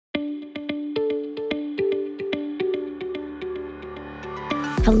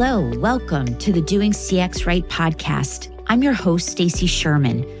Hello, welcome to the Doing CX Right podcast. I'm your host, Stacy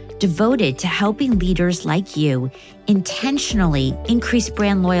Sherman, devoted to helping leaders like you intentionally increase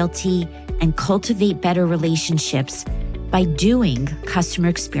brand loyalty and cultivate better relationships by doing customer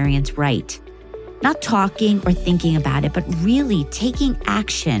experience right. Not talking or thinking about it, but really taking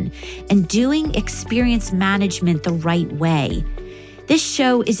action and doing experience management the right way. This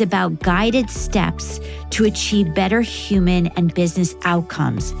show is about guided steps to achieve better human and business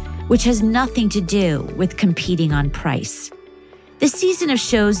outcomes, which has nothing to do with competing on price. This season of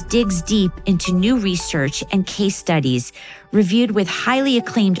shows digs deep into new research and case studies reviewed with highly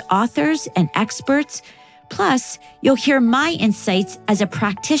acclaimed authors and experts. Plus, you'll hear my insights as a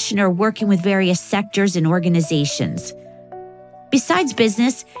practitioner working with various sectors and organizations. Besides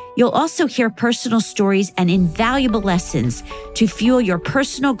business, you'll also hear personal stories and invaluable lessons to fuel your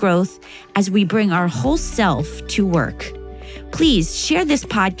personal growth as we bring our whole self to work. Please share this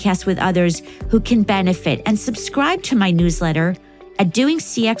podcast with others who can benefit and subscribe to my newsletter at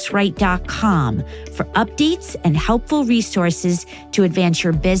doingcxright.com for updates and helpful resources to advance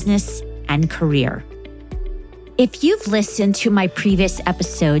your business and career. If you've listened to my previous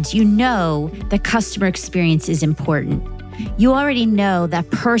episodes, you know that customer experience is important. You already know that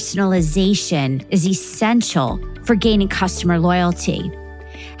personalization is essential for gaining customer loyalty.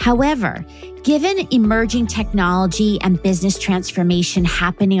 However, given emerging technology and business transformation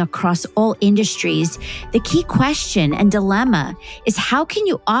happening across all industries, the key question and dilemma is how can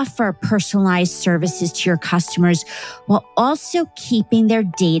you offer personalized services to your customers while also keeping their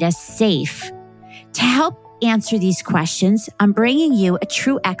data safe? To help answer these questions, I'm bringing you a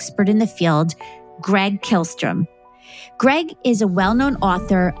true expert in the field, Greg Kihlstrom. Greg is a well-known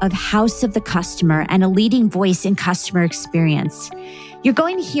author of House of the Customer and a leading voice in customer experience. You're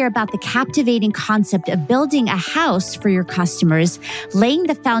going to hear about the captivating concept of building a house for your customers, laying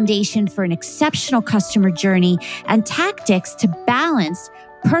the foundation for an exceptional customer journey, and tactics to balance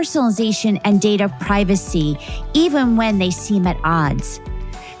personalization and data privacy, even when they seem at odds.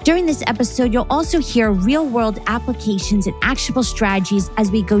 During this episode, you'll also hear real-world applications and actionable strategies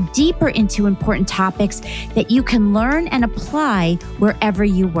as we go deeper into important topics that you can learn and apply wherever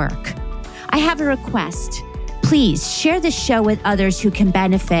you work. I have a request. Please share this show with others who can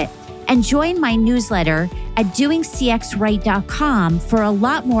benefit and join my newsletter at doingcxright.com for a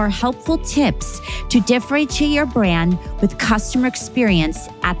lot more helpful tips to differentiate your brand with customer experience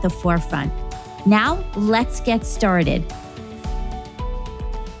at the forefront. Now, let's get started.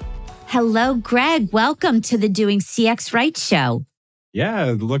 Hello, Greg. Welcome to the Doing CX Right show.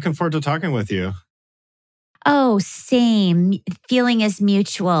 Yeah, looking forward to talking with you. Oh, same. Feeling is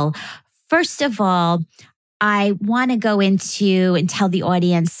mutual. First of all, I want to go into and tell the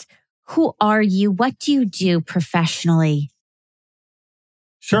audience, who are you? What do you do professionally?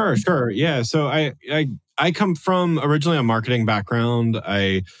 Sure. Yeah, so I come from originally a marketing background.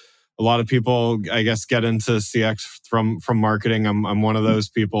 A lot of people, I guess, get into CX from marketing. I'm one of those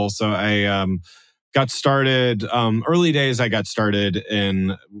people. So I got started early days. I got started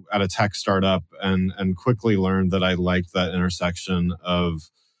at a tech startup and quickly learned that I liked that intersection of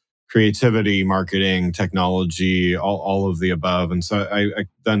creativity, marketing, technology, all of the above. And so I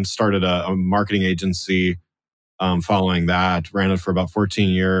then started a marketing agency. Following that, ran it for about 14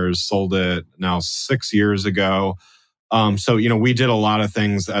 years, sold it now 6 years ago. So we did a lot of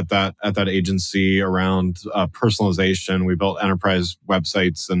things at that agency around personalization. We built enterprise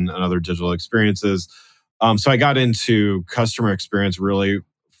websites and other digital experiences. So I got into customer experience really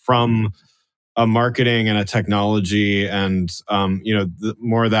from a marketing and a technology, and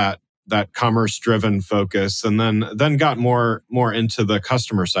more that commerce-driven focus, and then got more into the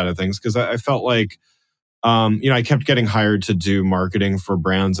customer side of things because I felt like I kept getting hired to do marketing for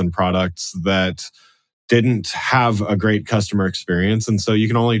brands and products that didn't have a great customer experience. And so you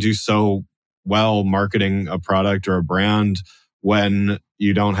can only do so well marketing a product or a brand when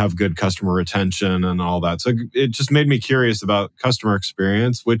you don't have good customer retention and all that. So it just made me curious about customer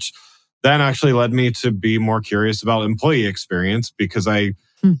experience, which then actually led me to be more curious about employee experience because I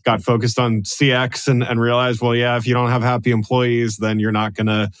got focused on CX and realized, well, yeah, if you don't have happy employees, then you're not going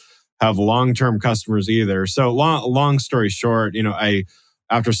to have long-term customers either. So long story short,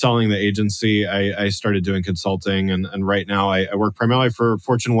 after selling the agency, I started doing consulting, and right now I work primarily for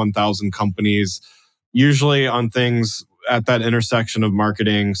Fortune 1000 companies, usually on things at that intersection of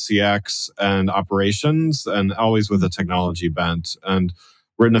marketing, CX, and operations, and always with a technology bent. And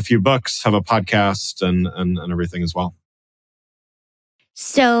written a few books, have a podcast, and everything as well.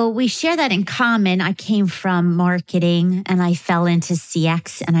 So we share that in common. I came from marketing and I fell into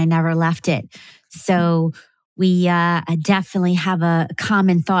CX and I never left it. So We definitely have a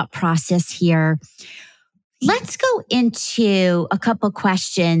common thought process here. Let's go into a couple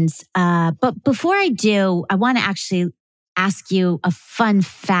questions. But before I do, I want to actually ask you a fun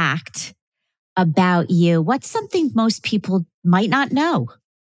fact about you. What's something most people might not know?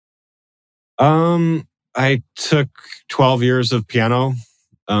 I took 12 years of piano.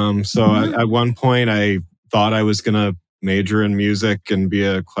 At one point, I thought I was going to major in music and be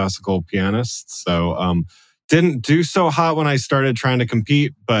a classical pianist. Didn't do so hot when I started trying to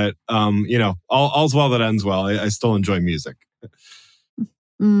compete, but all's well that ends well. I still enjoy music.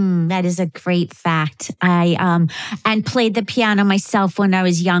 That is a great fact. I and played the piano myself when I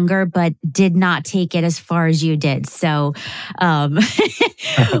was younger, but did not take it as far as you did. So um,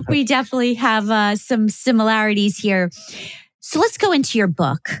 we definitely have some similarities here. So let's go into your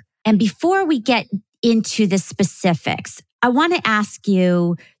book. And before we get into the specifics, I want to ask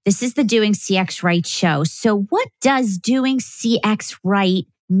you, this is the Doing CX Right show. So what does doing CX right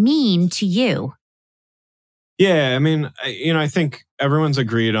mean to you? Yeah, I mean, I think everyone's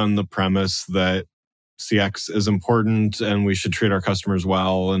agreed on the premise that CX is important and we should treat our customers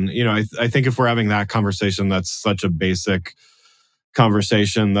well. And I think if we're having that conversation, that's such a basic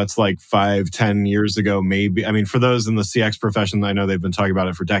conversation. That's like 5, 10 years ago, maybe. I mean, for those in the CX profession, I know they've been talking about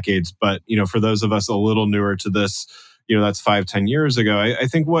it for decades. But for those of us a little newer to this, that's 5, 10 years ago. I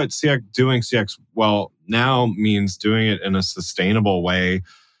think what doing CX well now means doing it in a sustainable way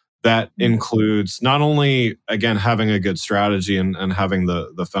that includes not only, again, having a good strategy and having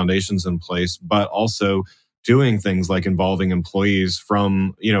the foundations in place, but also doing things like involving employees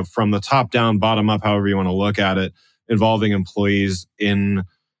from the top down, bottom up, however you want to look at it, involving employees in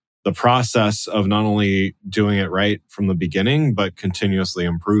the process of not only doing it right from the beginning, but continuously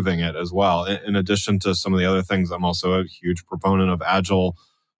improving it as well. In addition to some of the other things, I'm also a huge proponent of agile,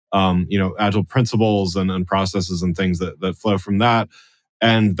 agile principles and processes and things that flow from that.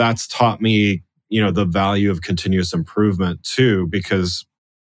 And that's taught me, the value of continuous improvement too, because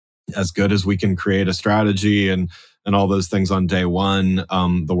as good as we can create a strategy and all those things on day one,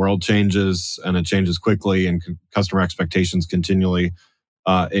 the world changes and it changes quickly, and customer expectations continually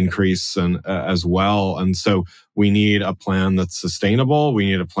increase and as well. And so we need a plan that's sustainable. We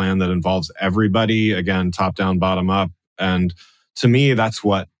need a plan that involves everybody, again, top down, bottom up. And to me, that's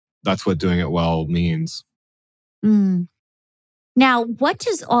what doing it well means. Mm. Now, what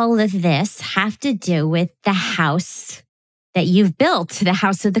does all of this have to do with the house that you've built, the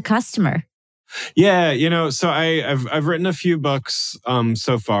house of the customer? Yeah, so I've written a few books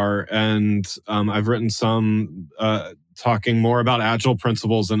so far, and I've written some talking more about agile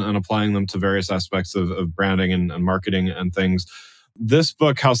principles and applying them to various aspects of branding and marketing and things. This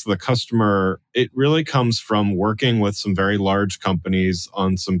book, House of the Customer, it really comes from working with some very large companies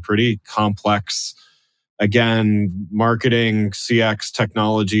on some pretty complex, again, marketing, CX,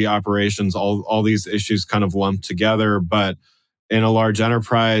 technology, operations, all these issues kind of lumped together. But in a large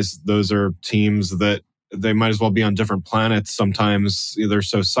enterprise, those are teams that they might as well be on different planets. Sometimes they're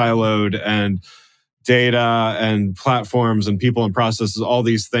so siloed, and data and platforms and people and processes, all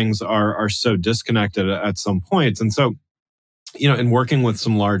these things are so disconnected at some points. And so, in working with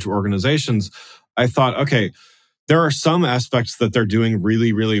some large organizations, I thought, okay, there are some aspects that they're doing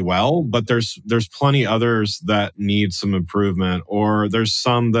really, really well, but there's plenty others that need some improvement, or there's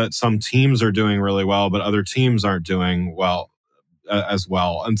some that some teams are doing really well, but other teams aren't doing well as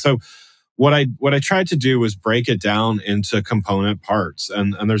well. And so what I tried to do was break it down into component parts,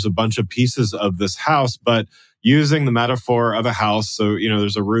 and there's a bunch of pieces of this house, but using the metaphor of a house. So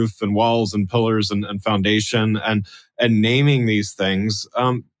there's a roof and walls and pillars and foundation, and naming these things.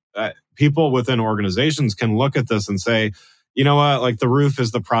 People within organizations can look at this and say, you know what, like the roof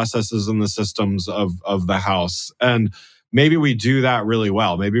is the processes and the systems of the house. And maybe we do that really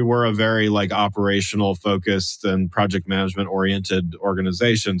well. Maybe we're a very like operational focused and project management oriented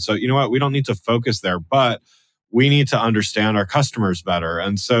organization. So you know what, we don't need to focus there, but we need to understand our customers better.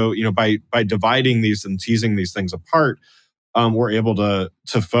 And so, by dividing these and teasing these things apart, we're able to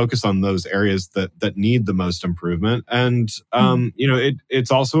focus on those areas that need the most improvement. And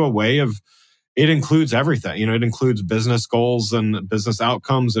it's also a way of, it includes everything. It includes business goals and business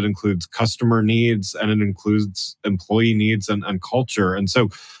outcomes. It includes customer needs, and it includes employee needs and culture. And so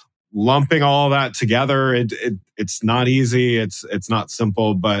lumping all that together, it's not easy. It's not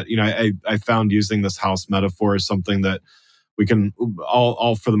simple. But I found using this house metaphor is something that we can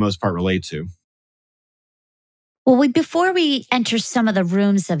all for the most part relate to. Well, before we enter some of the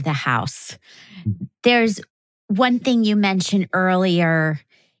rooms of the house, there's one thing you mentioned earlier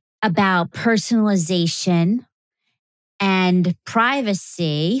about personalization and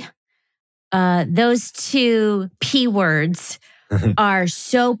privacy. those two P words are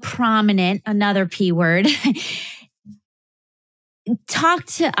so prominent. Another P word. Talk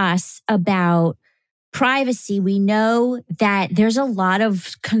to us about privacy. We know that there's a lot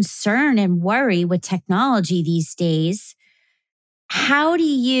of concern and worry with technology these days. How do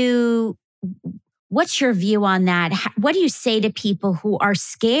you, what's your view on that? What do you say to people who are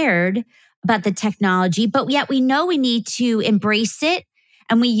scared about the technology, but yet we know we need to embrace it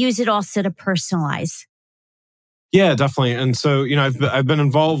and we use it also to personalize? Yeah, definitely. And so, I've been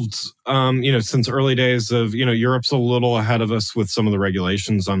involved, since early days of, Europe's a little ahead of us with some of the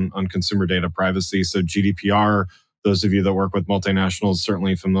regulations on consumer data privacy. So GDPR, those of you that work with multinationals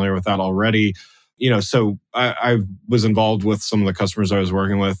certainly familiar with that already. So I was involved with some of the customers I was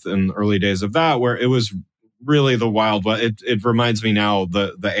working with in the early days of that, where it was really the wild. But it reminds me now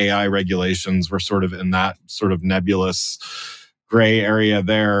the AI regulations were sort of in that sort of nebulous gray area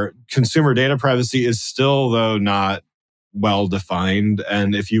there. Consumer data privacy is still, though, not well defined.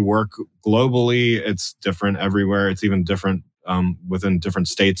 And if you work globally, it's different everywhere. It's even different within different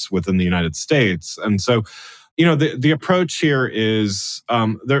states within the United States. And so, the approach here is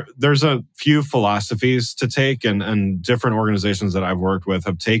there's a few philosophies to take, and different organizations that I've worked with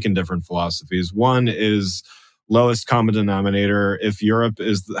have taken different philosophies. One is lowest common denominator. If Europe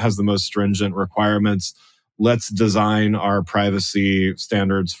has the most stringent requirements, let's design our privacy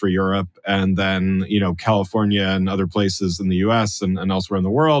standards for Europe, and then California and other places in the US and elsewhere in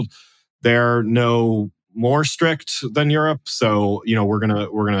the world, they're no more strict than Europe. So we're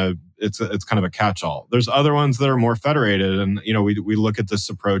gonna it's kind of a catch-all. There's other ones that are more federated, and we look at this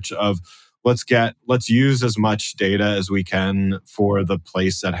approach of let's use as much data as we can for the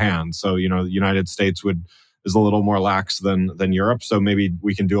place at hand. So the United States is a little more lax than Europe, so maybe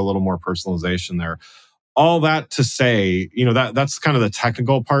we can do a little more personalization there. All that to say, that's kind of the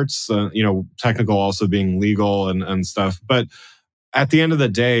technical parts, technical also being legal and stuff. But at the end of the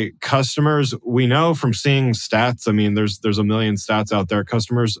day, customers, we know from seeing stats, I mean, there's a million stats out there.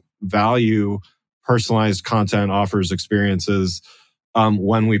 Customers value personalized content, offers, experiences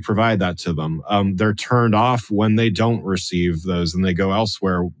when we provide that to them. They're turned off when they don't receive those and they go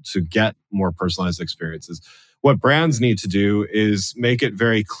elsewhere to get more personalized experiences. What brands need to do is make it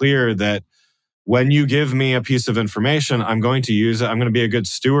very clear that when you give me a piece of information, I'm going to use it. I'm going to be a good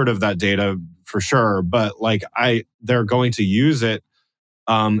steward of that data for sure. But they're going to use it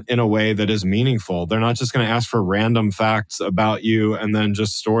in a way that is meaningful. They're not just going to ask for random facts about you and then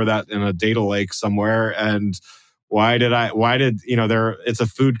just store that in a data lake somewhere. And it's a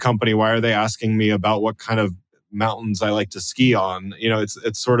food company. Why are they asking me about what kind of mountains I like to ski on?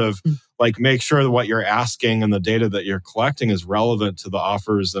 It's sort of like, make sure that what you're asking and the data that you're collecting is relevant to the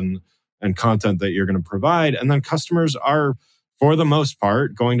offers and content that you're going to provide. And then customers are, for the most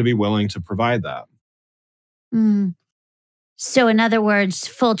part, going to be willing to provide that. So in other words,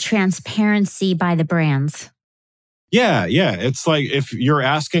 full transparency by the brands. Yeah. It's like if you're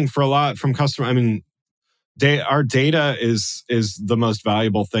asking for a lot from customers, I mean, our data is the most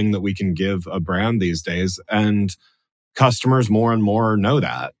valuable thing that we can give a brand these days. And customers more and more know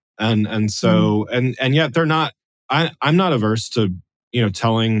that. And so, and yet they're not, I'm not averse to,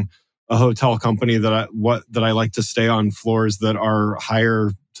 telling a hotel company that I like to stay on floors that are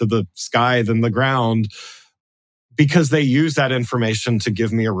higher to the sky than the ground, because they use that information to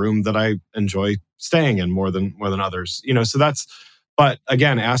give me a room that I enjoy staying in more than others. So but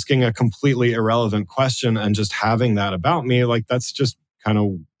again, asking a completely irrelevant question and just having that about me, that's just kind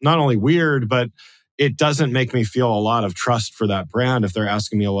of not only weird, but it doesn't make me feel a lot of trust for that brand if they're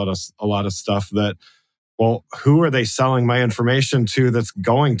asking me a lot of stuff that, well, who are they selling my information to that's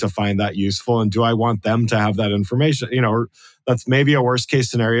going to find that useful? And do I want them to have that information? Or that's maybe a worst case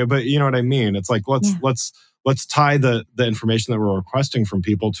scenario, but you know what I mean? It's like, let's tie the information that we're requesting from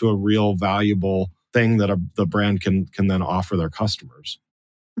people to a real valuable thing that the brand can then offer their customers.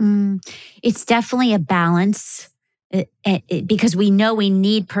 It's definitely a balance because we know we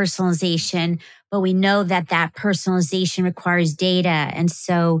need personalization, but we know that personalization requires data. And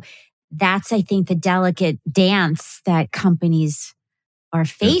so that's, I think, the delicate dance that companies are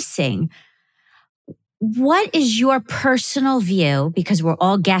facing. Yeah. What is your personal view, because we're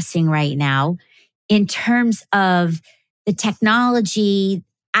all guessing right now, in terms of the technology,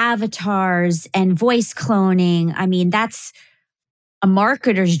 avatars, and voice cloning? I mean, that's a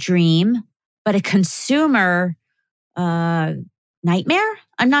marketer's dream, but a consumer nightmare?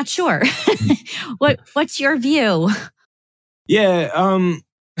 I'm not sure. What's your view? Yeah.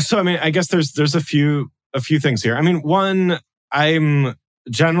 So I mean, I guess there's a few things here. I mean, one, I'm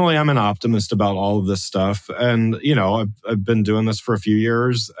an optimist about all of this stuff, and I've been doing this for a few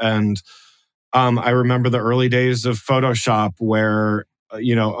years, and I remember the early days of Photoshop where,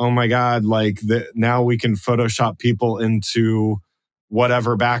 oh my God, now we can Photoshop people into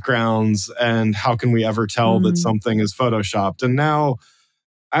whatever backgrounds, and how can we ever tell that Mm, something is Photoshopped? And now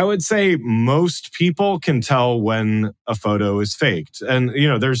I would say most people can tell when a photo is faked. And,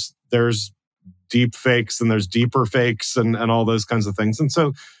 there's deep fakes and there's deeper fakes and all those kinds of things. And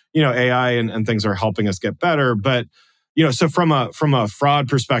so, AI and things are helping us get better. But, so from a fraud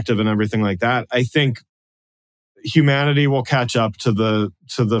perspective and everything like that, I think humanity will catch up to the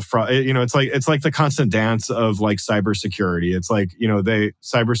fraud. It's like the constant dance of like cybersecurity. It's like,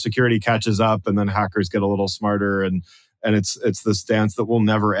 cybersecurity catches up and then hackers get a little smarter, and it's this dance that will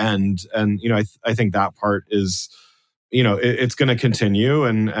never end. And I think that part is, it's going to continue,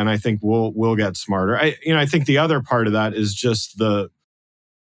 and I think we'll get smarter. I think the other part of that is just the,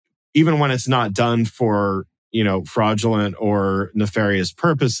 even when it's not done for, fraudulent or nefarious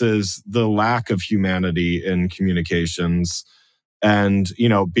purposes, the lack of humanity in communications. And,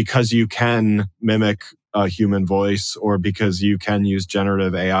 because you can mimic a human voice, or because you can use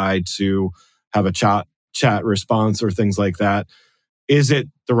generative AI to have a chat response or things like that, is it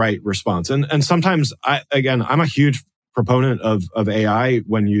the right response? And sometimes, I'm a huge proponent of AI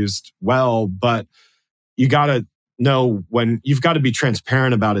when used well, but you got to know when you've got to be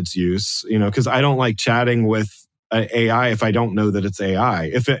transparent about its use, because I don't like chatting with AI if I don't know that it's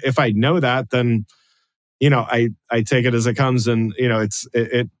AI. If I know that, then, I take it as it comes, and, it's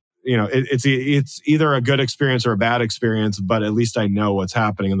either a good experience or a bad experience, but at least I know what's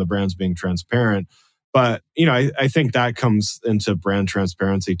happening and the brand's being transparent. But, I think that comes into brand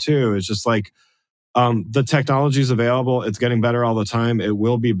transparency too. It's just like, the technology is available. It's getting better all the time. It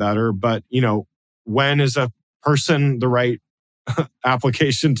will be better. But, when is a person the right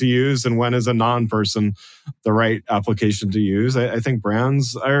application to use, and when is a non-person the right application to use? I think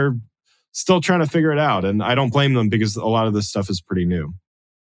brands are still trying to figure it out. And I don't blame them, because a lot of this stuff is pretty new.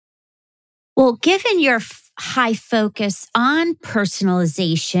 Well, given your high focus on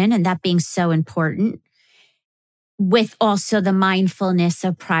personalization and that being so important, with also the mindfulness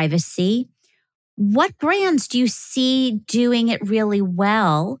of privacy, what brands do you see doing it really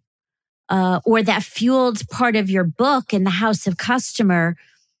well, or that fueled part of your book in the House of Customer?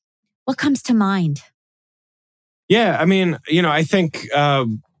 What comes to mind? Yeah. I mean, I think,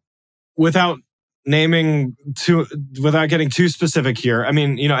 without naming too, without getting too specific here, I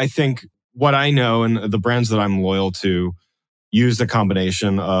mean, I think what I know and the brands that I'm loyal to use a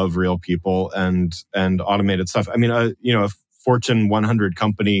combination of real people and automated stuff. I mean, a Fortune 100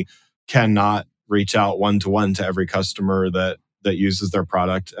 company cannot reach out one to one to every customer that uses their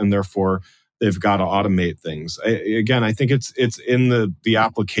product, and therefore they've got to automate things. Again, I think it's in the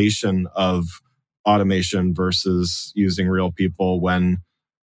application of automation versus using real people when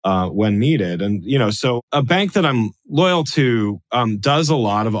needed. And, so a bank that I'm loyal to does a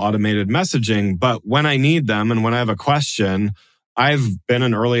lot of automated messaging, but when I need them and when I have a question, I've been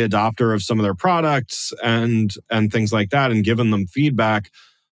an early adopter of some of their products and things like that, and given them feedback.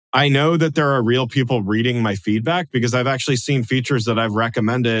 I know that there are real people reading my feedback, because I've actually seen features that I've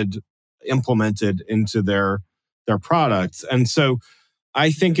recommended implemented into their products. And so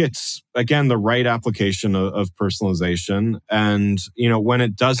I think it's, again, the right application of personalization. And, when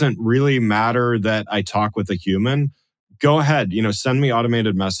it doesn't really matter that I talk with a human, go ahead, send me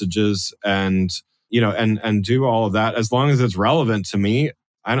automated messages, and do all of that. As long as it's relevant to me,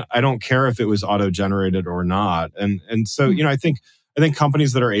 I don't care if it was auto generated or not. And so, Mm, I think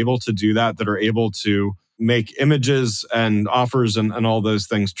companies that are able to do that are able to make images and offers and all those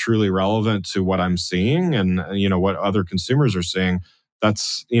things truly relevant to what I'm seeing, and, what other consumers are seeing.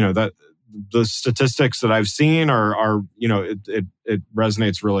 That's, that the statistics that I've seen are it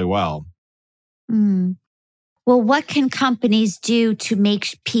resonates really well. mm. Well, what can companies do to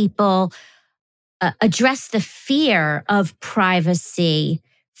make people address the fear of privacy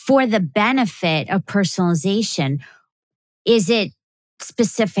for the benefit of personalization? Is it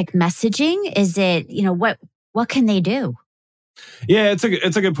specific messaging? Is it, what can they do? Yeah, it's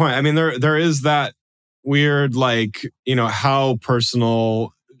a good point. I mean, there is that weird, like, how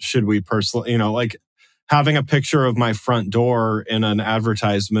personal should we personal, like having a picture of my front door in an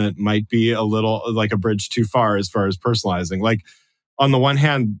advertisement might be a little like a bridge too far as personalizing. Like, on the one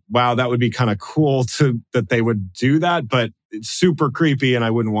hand, wow, that would be kind of cool to that they would do that, but it's super creepy and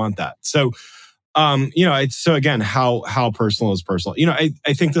I wouldn't want that. So, so again, how personal is personal?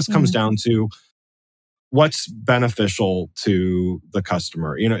 I think this comes Yeah. down to what's beneficial to the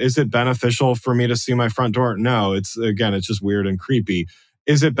customer. Is it beneficial for me to see my front door? No, it's just weird and creepy.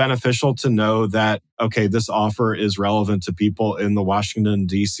 Is it beneficial to know that, okay, this offer is relevant to people in the Washington,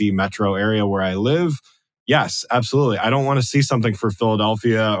 D.C. metro area where I live? Yes, absolutely. I don't want to see something for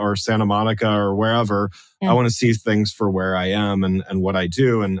Philadelphia or Santa Monica or wherever. I Yeah. want to see things for where I am and what I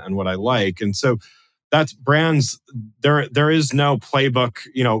do and what I like. And so that's brands. There is no playbook,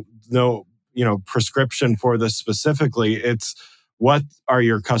 no, prescription for this specifically. It's what are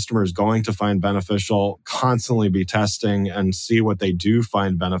your customers going to find beneficial? Constantly be testing and see what they do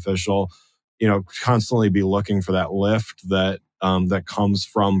find beneficial. Constantly be looking for that lift that comes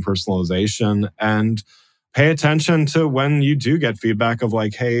from personalization, and pay attention to when you do get feedback of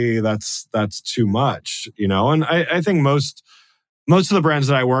like, hey, that's too much. And I think most of the brands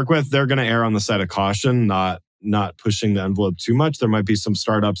that I work with, they're going to err on the side of caution, not pushing the envelope too much. There might be some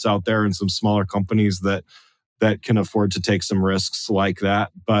startups out there and some smaller companies that can afford to take some risks like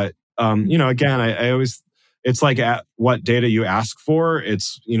that. But again, I always, it's like at what data you ask for.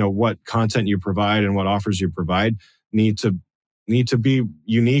 It's what content you provide and what offers you provide need to be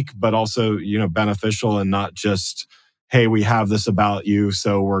unique, but also beneficial, and not just, hey, we have this about you,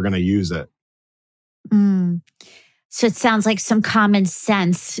 so we're going to use it. Mm. So it sounds like some common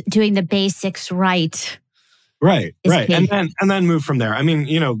sense, doing the basics right. Right. Key. And then move from there. I mean,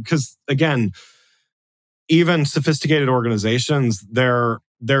 because again, even sophisticated organizations, they're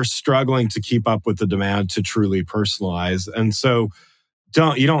struggling to keep up with the demand to truly personalize. And so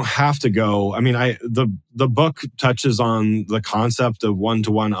you don't have to go. I mean, the book touches on the concept of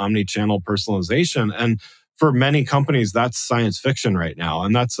one-to-one omni-channel personalization. And for many companies, that's science fiction right now.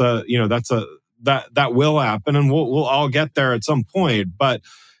 And that will happen, and we'll all get there at some point. But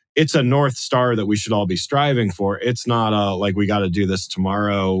it's a North Star that we should all be striving for. It's not like we got to do this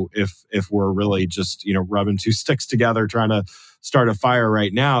tomorrow if we're really just, rubbing two sticks together trying to start a fire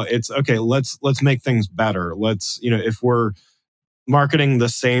right now. It's okay, let's make things better. Let's, if we're marketing the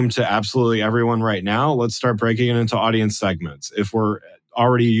same to absolutely everyone right now, let's start breaking it into audience segments. If we're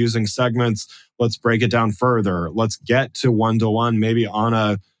already using segments, let's break it down further. Let's get to one-to-one, maybe on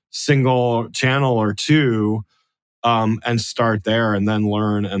a single channel or two, and start there, and then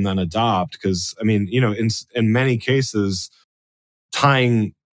learn and then adopt. Because I mean, in many cases,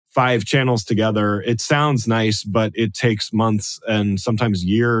 tying 5 channels together, it sounds nice, but it takes months and sometimes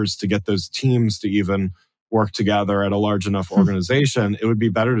years to get those teams to even work together at a large enough organization. It would be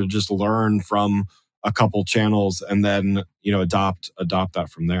better to just learn from a couple channels and then adopt that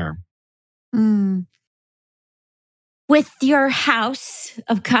from there. Mm. With your house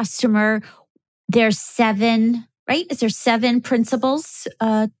of customer, there's 7, right? Is there 7 principles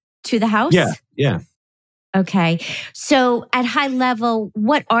to the house? Yeah. Okay. So at high level,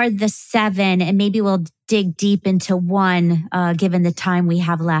 what are the 7? And maybe we'll dig deep into one, given the time we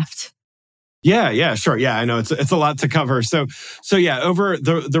have left. Yeah, sure. Yeah, I know it's a lot to cover. So yeah, over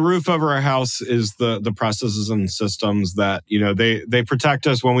the roof over our house is the processes and systems that they protect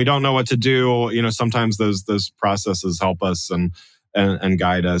us when we don't know what to do. Sometimes those processes help us and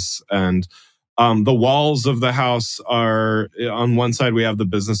guide us. And the walls of the house are, on one side we have the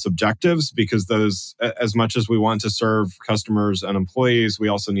business objectives, because those, as much as we want to serve customers and employees, we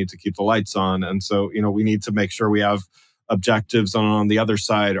also need to keep the lights on. And so we need to make sure we have objectives, and on the other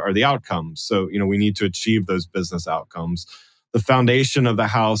side are the outcomes. So, we need to achieve those business outcomes. The foundation of the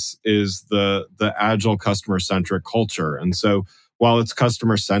house is the agile customer-centric culture. And so while it's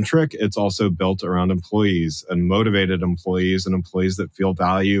customer-centric, it's also built around employees and motivated employees and employees that feel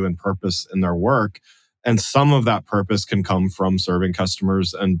value and purpose in their work. And some of that purpose can come from serving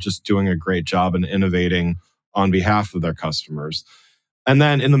customers and just doing a great job and innovating on behalf of their customers. And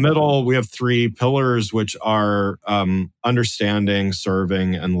then in the middle, we have 3 pillars, which are understanding,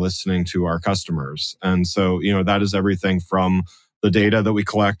 serving, and listening to our customers. And so, that is everything from the data that we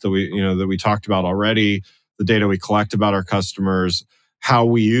collect, that we talked about already, the data we collect about our customers, how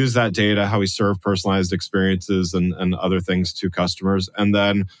we use that data, how we serve personalized experiences and other things to customers. And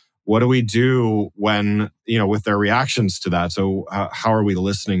then what do we do when, with their reactions to that? So how are we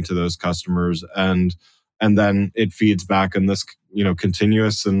listening to those customers? And then it feeds back in this,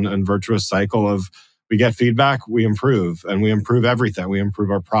 continuous and virtuous cycle of, we get feedback, we improve, and we improve everything. We improve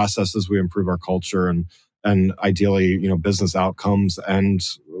our processes, we improve our culture, and ideally, business outcomes, and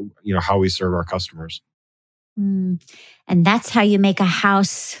how we serve our customers. And that's how you make a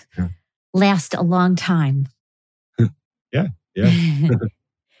house last a long time. Yeah.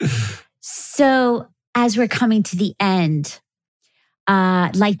 So as we're coming to the end,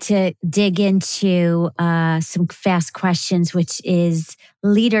 I'd like to dig into some fast questions, which is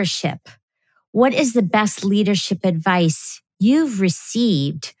leadership. What is the best leadership advice you've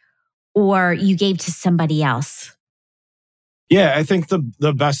received or you gave to somebody else? Yeah, I think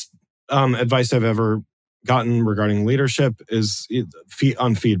the best advice I've ever gotten regarding leadership is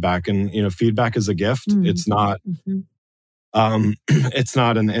on feedback, and feedback is a gift. Mm. It's not Mhm. it's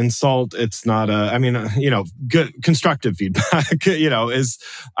not an insult. It's not good constructive feedback. Is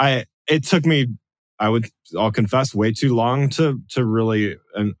I it took me, I'll confess, way too long to really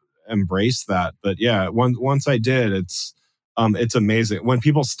embrace that. But yeah, once I did, it's amazing when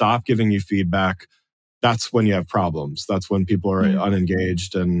people stop giving you feedback. That's when you have problems. That's when people are Yeah.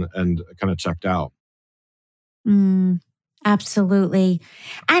 unengaged and kind of checked out. Mm, absolutely.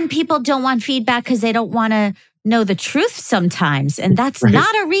 And people don't want feedback because they don't want to know the truth sometimes. And that's Right. not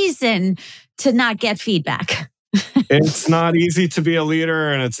a reason to not get feedback. It's not easy to be a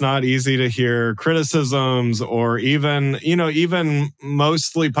leader, and it's not easy to hear criticisms or even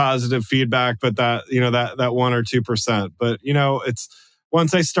mostly positive feedback, but that 1 or 2%. But it's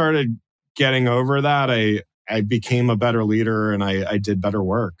once I started getting over that, I became a better leader, and I did better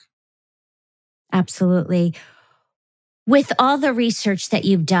work. Absolutely. With all the research that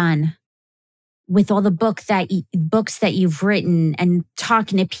you've done, with all the books that you've written and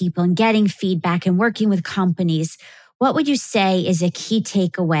talking to people and getting feedback and working with companies, what would you say is a key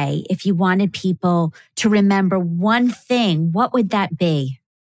takeaway if you wanted people to remember one thing? What would that be?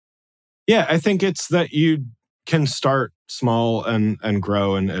 Yeah, I think it's that you can start small and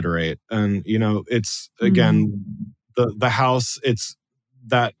grow and iterate. And it's Mm, again the house, it's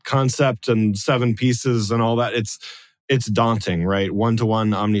that concept and 7 pieces and all that. It's daunting, right?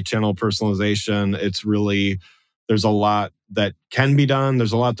 One-to-one omni-channel personalization. It's really, there's a lot that can be done.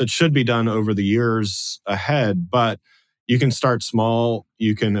 There's a lot that should be done over the years ahead, but you can start small.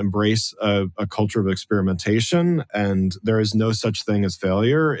 You can embrace a culture of experimentation, and there is no such thing as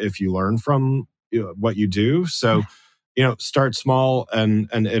failure if you learn from what you do. So, start small and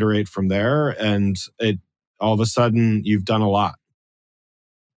iterate from there, and it all of a sudden you've done a lot.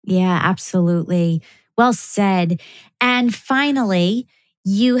 yeah, absolutely. Well said. And finally,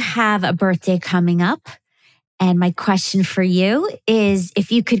 you have a birthday coming up. And my question for you is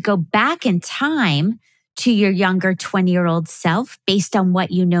if you could go back in time to your younger 20-year-old self, based on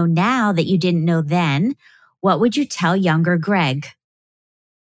what you know now that you didn't know then, what would you tell younger Greg?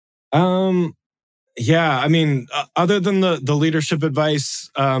 Um, Yeah, I mean, other than the leadership advice,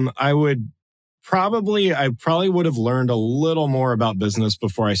 I probably would have learned a little more about business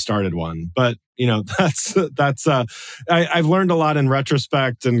before I started one. But I've learned a lot in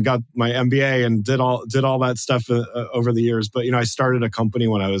retrospect and got my MBA and did all that stuff over the years. But I started a company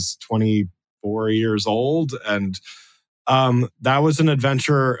when I was 24 years old, and that was an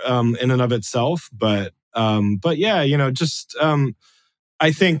adventure in and of itself. But yeah, just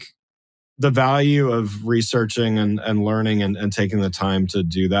I think the value of researching and learning and taking the time to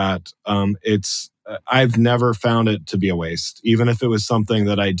do that, I've never found it to be a waste, even if it was something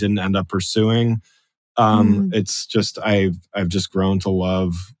that I didn't end up pursuing. Mm, It's just I've just grown to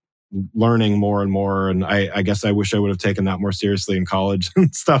love learning more and more, and I guess I wish I would have taken that more seriously in college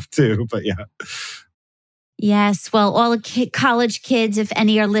and stuff too. But yeah. yes. Well, all the college kids, if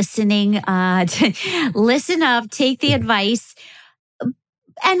any are listening, listen up, take the advice.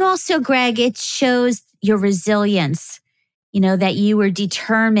 And also, Greg, it shows your resilience, that you were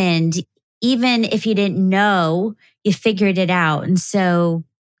determined, even if you didn't know, you figured it out. And so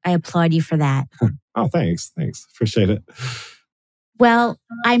I applaud you for that. Oh, thanks, appreciate it. Well,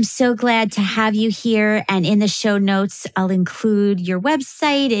 I'm so glad to have you here. And in the show notes, I'll include your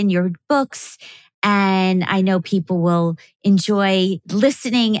website and your books. And I know people will enjoy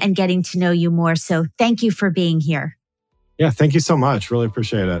listening and getting to know you more. So thank you for being here. Yeah, thank you so much. Really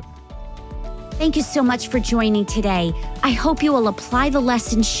appreciate it. Thank you so much for joining today. I hope you will apply the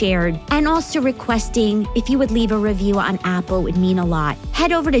lessons shared, and also requesting if you would leave a review on Apple would mean a lot.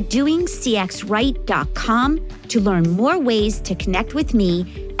 Head over to doingcxright.com to learn more ways to connect with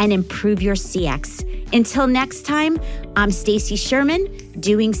me and improve your CX. Until next time, I'm Stacy Sherman,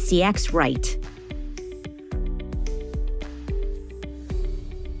 doing CX Right.